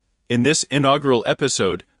In this inaugural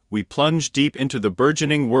episode, we plunge deep into the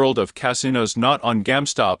burgeoning world of casinos not on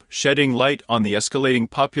GamStop, shedding light on the escalating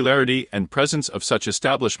popularity and presence of such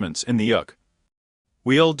establishments in the UK.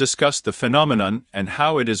 We'll discuss the phenomenon and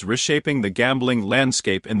how it is reshaping the gambling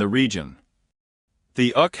landscape in the region.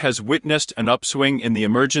 The UK has witnessed an upswing in the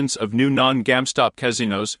emergence of new non-GamStop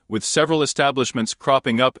casinos, with several establishments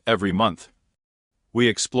cropping up every month. We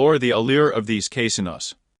explore the allure of these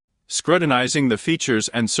casinos, scrutinizing the features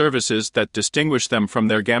and services that distinguish them from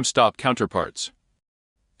their GamStop counterparts.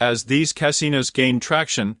 As these casinos gain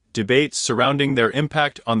traction, debates surrounding their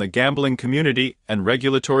impact on the gambling community and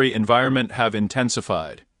regulatory environment have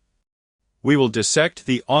intensified. We will dissect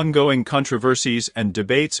the ongoing controversies and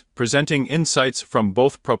debates, presenting insights from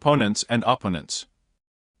both proponents and opponents.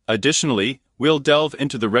 Additionally, we'll delve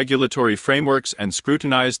into the regulatory frameworks and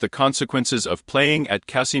scrutinize the consequences of playing at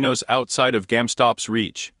casinos outside of GamStop's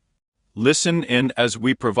reach. Listen in as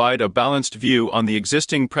we provide a balanced view on the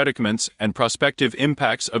existing predicaments and prospective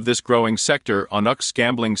impacts of this growing sector on UK's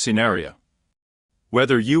gambling scenario.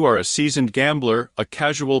 Whether you are a seasoned gambler, a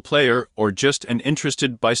casual player, or just an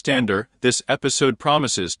interested bystander, this episode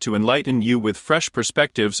promises to enlighten you with fresh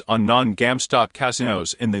perspectives on non-GamStop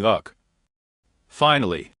casinos in the UK.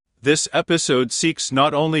 Finally, this episode seeks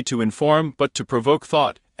not only to inform but to provoke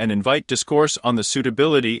thought and invite discourse on the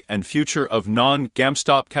suitability and future of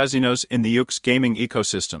non-GamStop casinos in the UK's gaming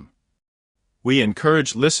ecosystem. We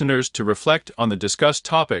encourage listeners to reflect on the discussed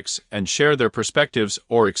topics and share their perspectives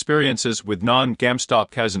or experiences with non-GamStop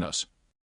casinos.